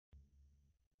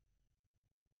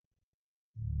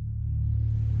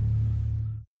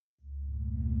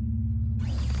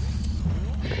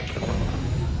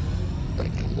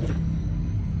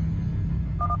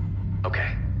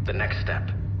next step.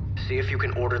 See if you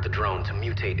can order the drone to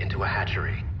mutate into a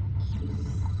hatchery.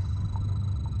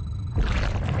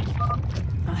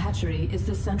 A hatchery is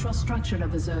the central structure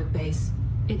of a Zerg base.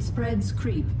 It spreads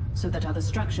creep so that other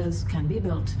structures can be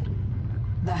built.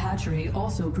 The hatchery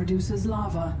also produces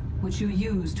lava, which you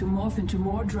use to morph into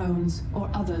more drones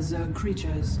or other Zerg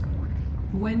creatures.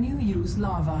 When you use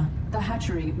lava, the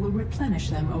hatchery will replenish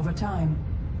them over time.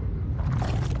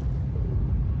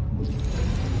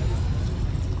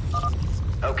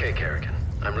 Okay, Kerrigan.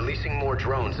 I'm releasing more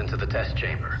drones into the test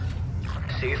chamber.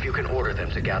 See if you can order them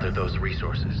to gather those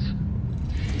resources.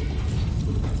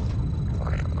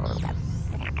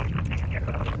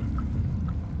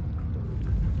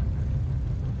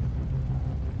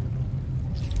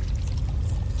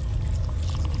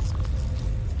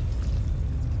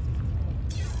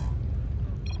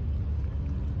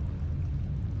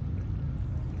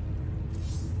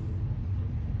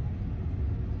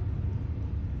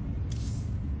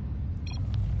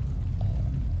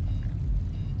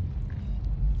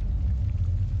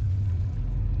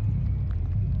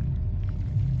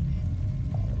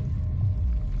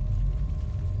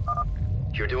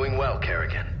 You're doing well,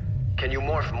 Kerrigan. Can you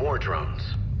morph more drones?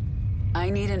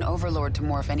 I need an overlord to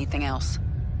morph anything else.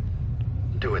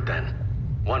 Do it then.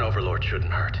 One overlord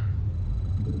shouldn't hurt.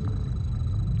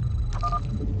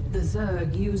 The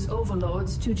Zerg use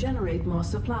overlords to generate more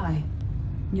supply.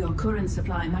 Your current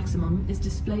supply maximum is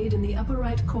displayed in the upper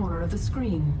right corner of the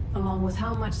screen, along with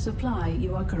how much supply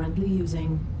you are currently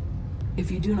using.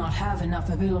 If you do not have enough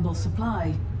available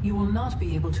supply, you will not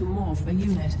be able to morph a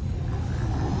unit.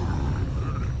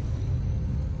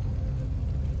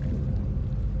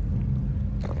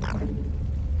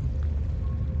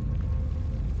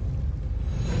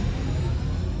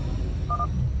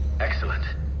 Excellent.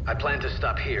 I plan to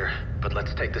stop here, but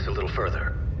let's take this a little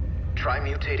further. Try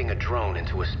mutating a drone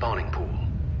into a spawning pool.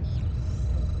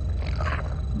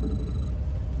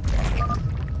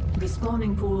 The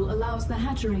spawning pool allows the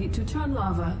hatchery to turn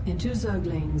lava into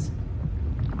zerglings.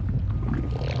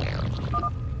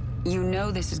 You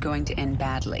know this is going to end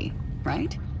badly,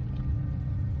 right?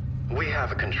 We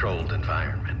have a controlled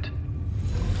environment.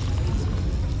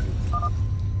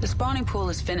 The spawning pool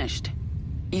is finished.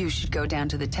 You should go down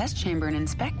to the test chamber and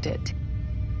inspect it.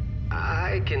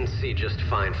 I can see just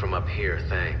fine from up here,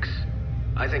 thanks.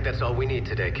 I think that's all we need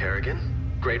today,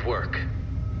 Kerrigan. Great work.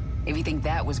 If you think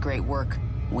that was great work,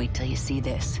 wait till you see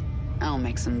this. I'll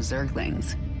make some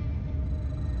zerglings.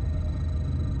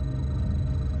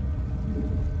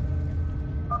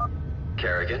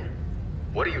 Kerrigan,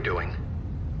 what are you doing?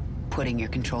 Putting your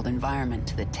controlled environment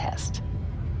to the test.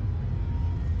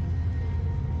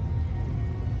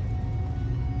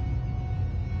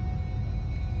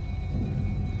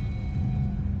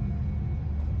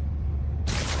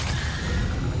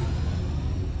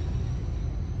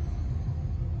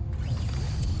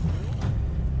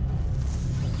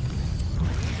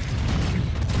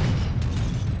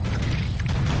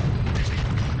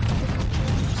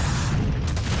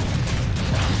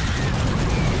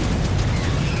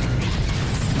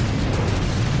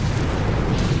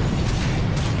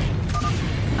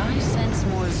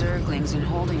 Zerglings in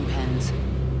holding pens.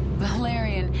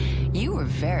 Valerian, you were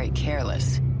very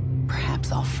careless.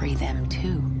 Perhaps I'll free them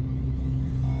too.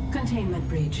 Containment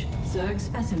breach. Zerg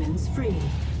specimens free.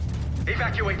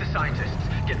 Evacuate the scientists.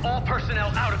 Get all personnel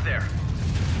out of there.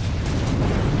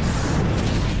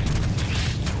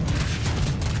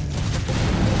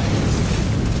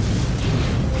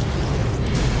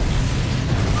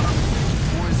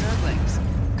 More Zerglings.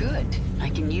 Good. I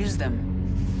can use them.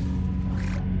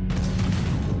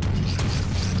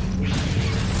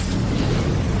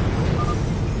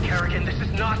 Kerrigan, this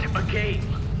is not a game.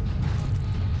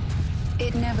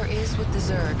 It never is with the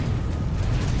Zerg.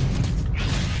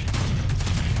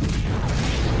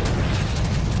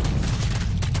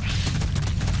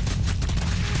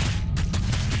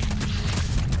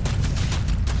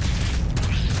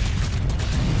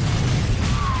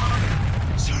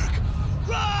 Zerg,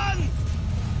 run!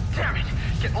 Damn it!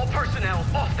 Get all personnel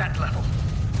off that level.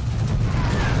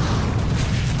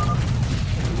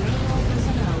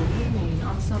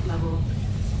 Sublevel.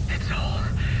 It's all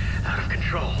out of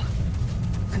control.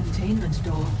 Containment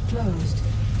door closed.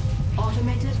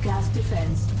 Automated gas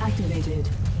defense activated.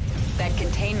 That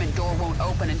containment door won't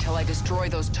open until I destroy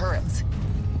those turrets.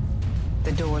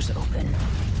 The door's open.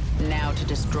 Now to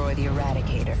destroy the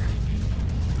Eradicator.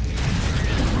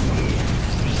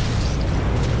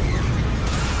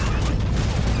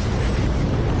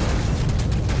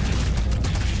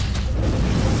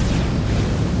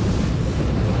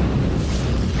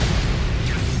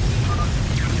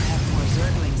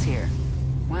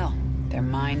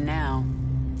 Mine now.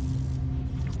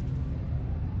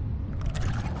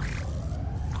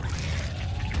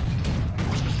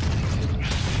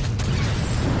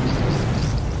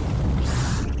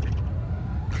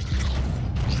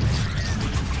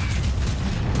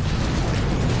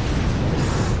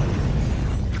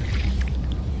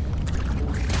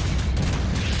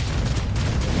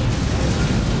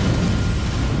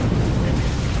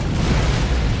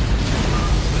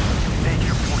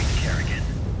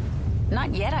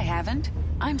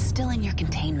 I'm still in your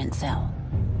containment cell.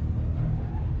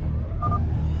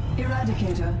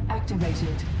 Eradicator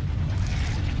activated.